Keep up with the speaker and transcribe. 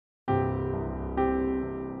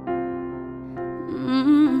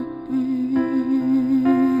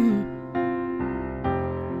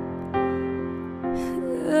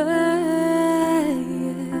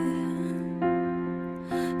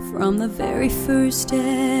From the very first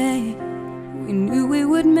day, we knew we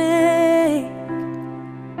would make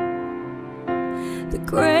the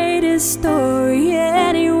greatest story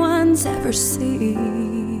anyone's ever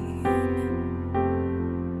seen.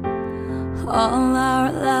 All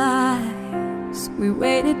our lives we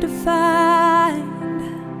waited to find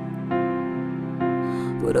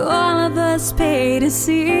what all of us paid to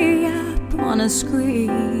see up on a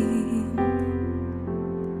screen.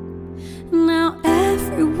 Now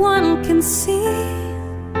everyone can see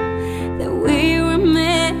that we were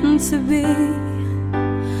meant to be,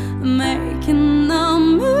 making the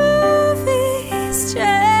movies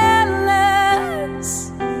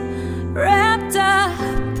jealous, wrapped up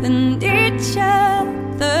in each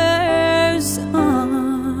other's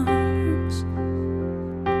arms.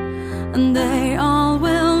 And they all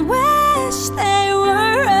will wish they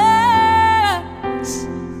were us.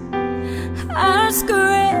 Our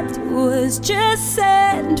script was just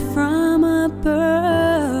sent from above.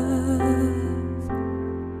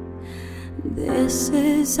 This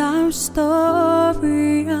is our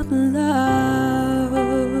story of love.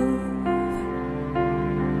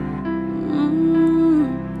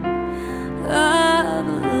 Of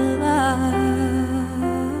love.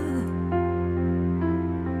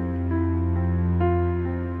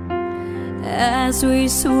 As we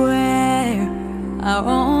swear our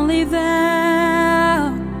only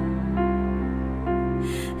vow,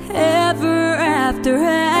 ever after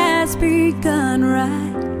has begun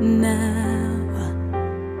right now.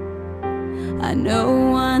 I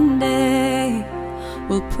know one day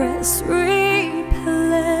we'll press replay,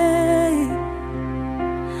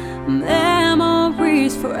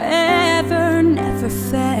 memories forever never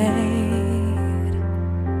fade.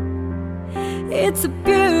 It's a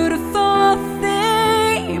beautiful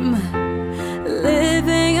theme,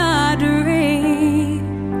 living our dream,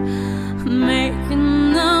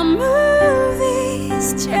 making the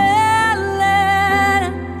movies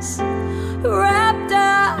jealous, wrapped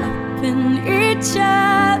up in each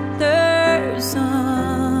other's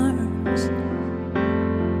arms.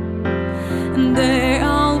 And they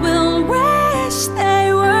all will wish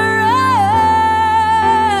they were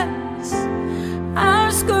us.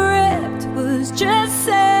 Our script was just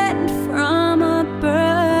sent from above.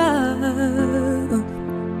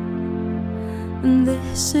 And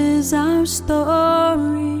this is our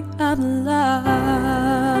story of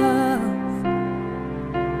love.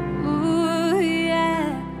 Ooh,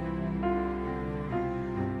 yeah.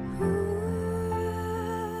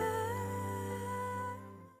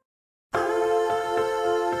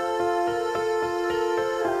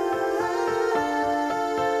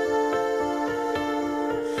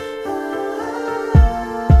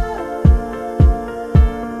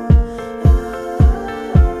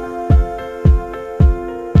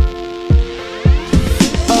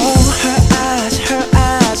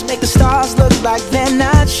 Make the stars look like they're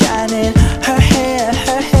not shining. Her hair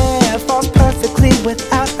falls perfectly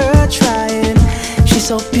without her trying. She's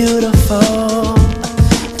so beautiful,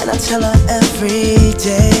 and I tell her every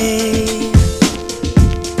day.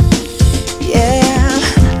 Yeah,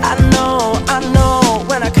 I know,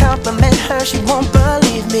 when I compliment her she won't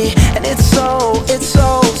believe me. And it's so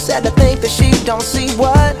sad to think that she don't see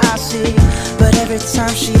what I see. But every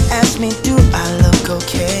time she asks me, do I look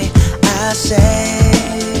okay, I say,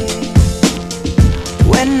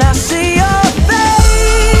 when I see your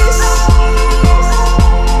face,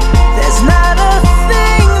 there's not a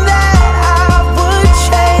thing that I would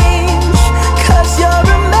change. 'Cause you're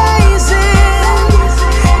amazing,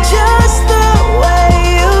 just the way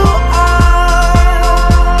you are.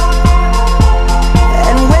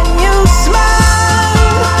 And when you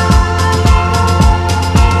smile,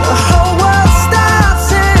 the whole world stops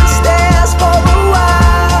and stares for a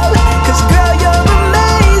while. 'Cause girl, you're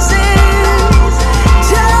amazing,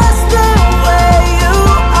 just the way you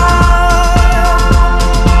are.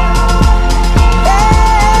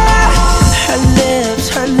 Yeah.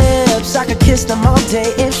 Her lips, I could kiss them all day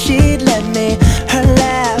if she'd let me. Her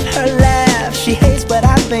laugh, she hates but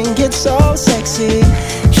I think it's so sexy.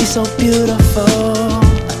 She's so beautiful,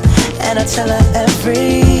 and I tell her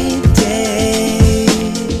every day.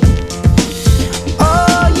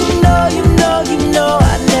 Oh, you know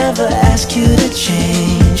I never ask you to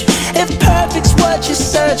change. If perfect's what you're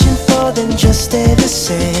searching for, then just stay the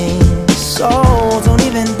same. So don't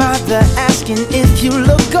even bother asking if you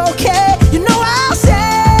look okay. You know I'll say,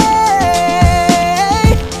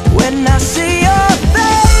 when I see your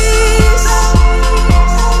face,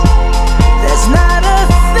 there's not a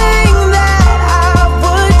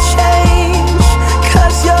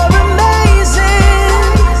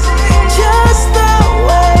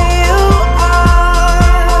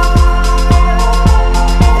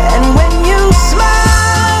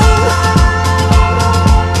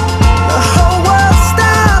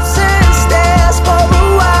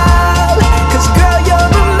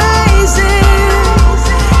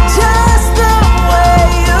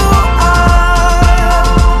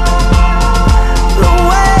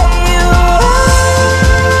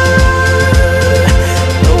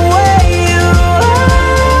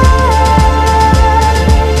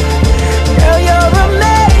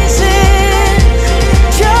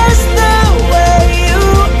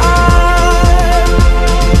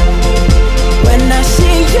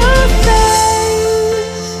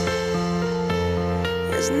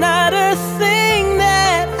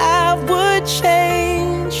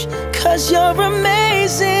 'cause you're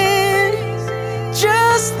amazing,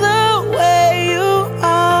 just the way you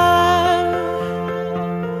are.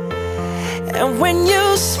 And when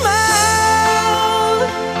you smile,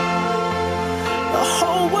 the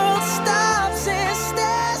whole world stops and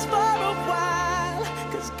stares for a while,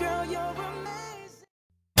 'cause girl, you're amazing.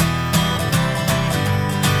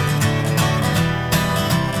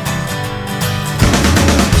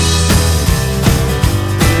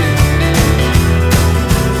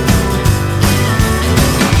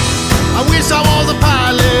 I wish I was a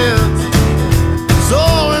pilot,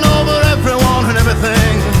 soaring over everyone and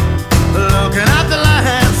everything, looking at the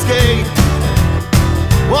landscape.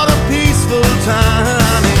 What a peaceful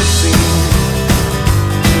time it seems.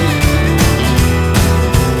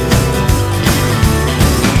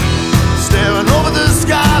 Staring over the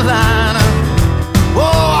skyline,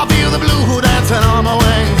 oh, I feel the blue dancing on my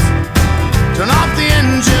wings. Turn off the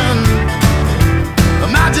engine,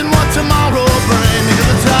 imagine what tomorrow brings. Because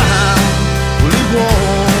the time we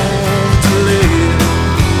want to live,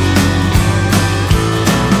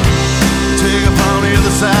 take it from the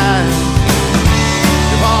other side.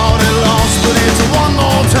 You've already lost, but it's one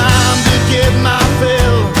more time to get my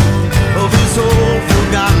fill of this old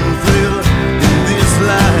forgotten thrill in this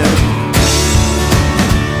life.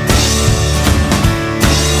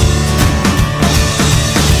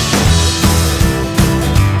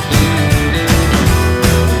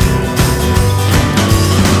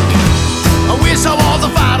 I wish I was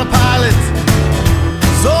a fighter pilot,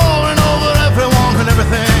 soaring over everyone and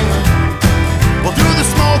everything. Well, through the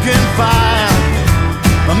smoke and fire,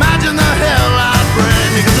 imagine the hell I'd bring.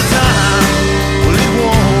 Because the time will leave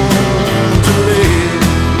one to live,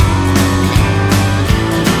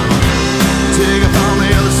 take it from the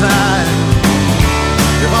other side.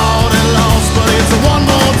 You've already lost, but it's one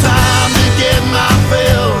more time to get my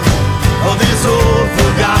fill of this old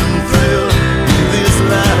forgotten thrill in this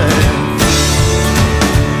life.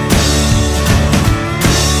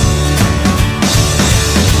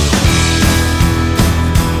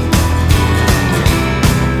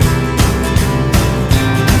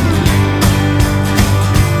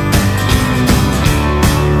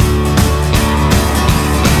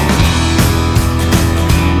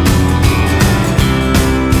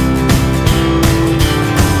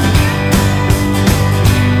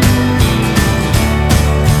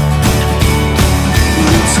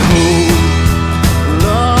 It's cold,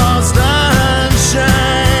 lust and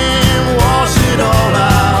shame, wash it all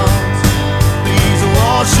out, please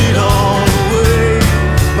wash it all away.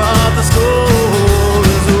 But the score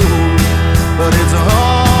is old, but it's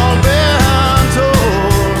all been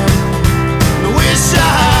told. The wish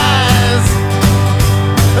eyes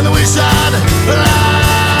and the wish I'd lie.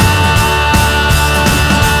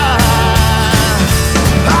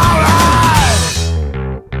 All right.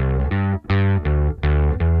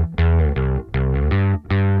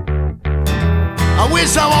 I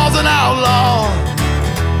wish I was an outlaw,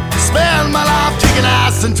 spend my life kicking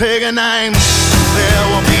ass and taking names. There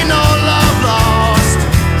will be no love lost,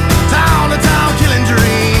 town to town killing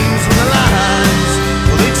dreams. When the lines,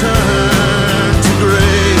 well, they turn to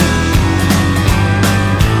gray,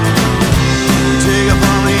 take it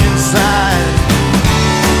from the inside.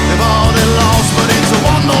 They've already lost, but it's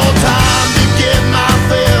one more time to get my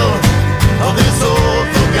fill of this old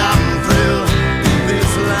forgotten thrill in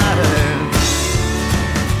this life.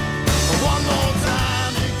 One more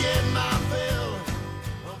time to get my fill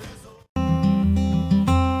of this old.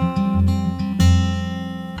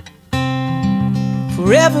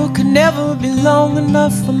 Forever could never be long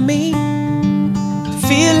enough for me to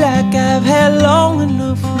feel like I've had long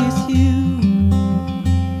enough with you.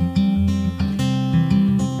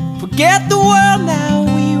 Forget the world now,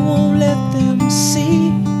 we won't let them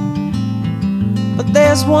see. But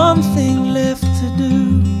there's one thing left to do.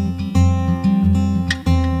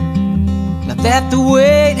 Now that the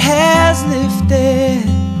weight has lifted,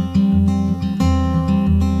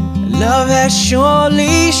 love has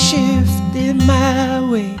surely shifted my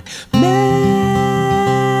way. Marry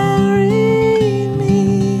me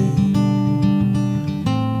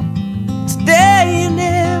today and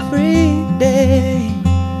every day.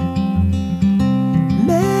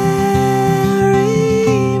 Marry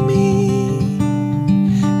me.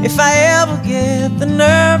 If I ever get the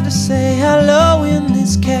nerve to say hello in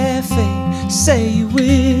this cafe, say you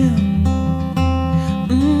will.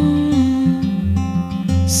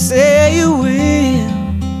 Say you will.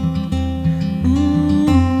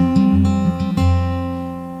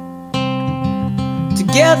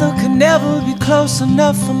 Together could never be close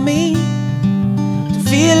enough for me to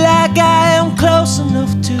feel like I am close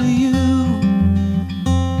enough to you.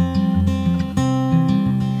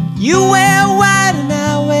 You wear white and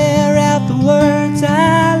I wear out the words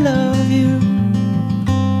I love you,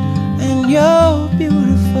 and you're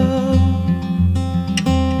beautiful.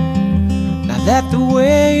 Now that the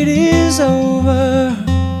wait is over,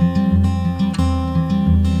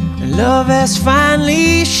 and love has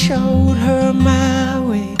finally showed her my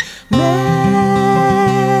way. Marry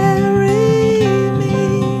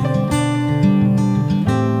me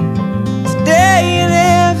today and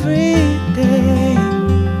every day.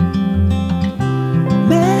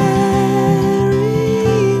 Marry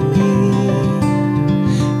me.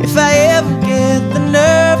 If I ever get the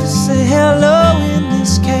nerve to say hello in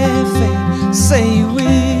this cafe, say you will.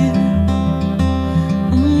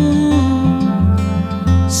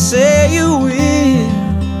 Say you will.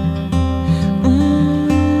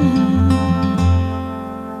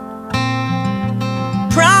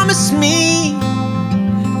 Promise me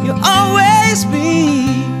you'll always be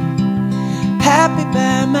happy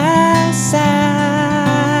by my side.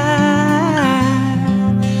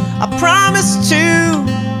 I promise to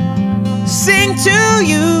sing to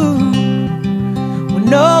you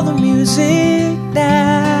when all the music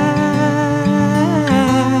dies.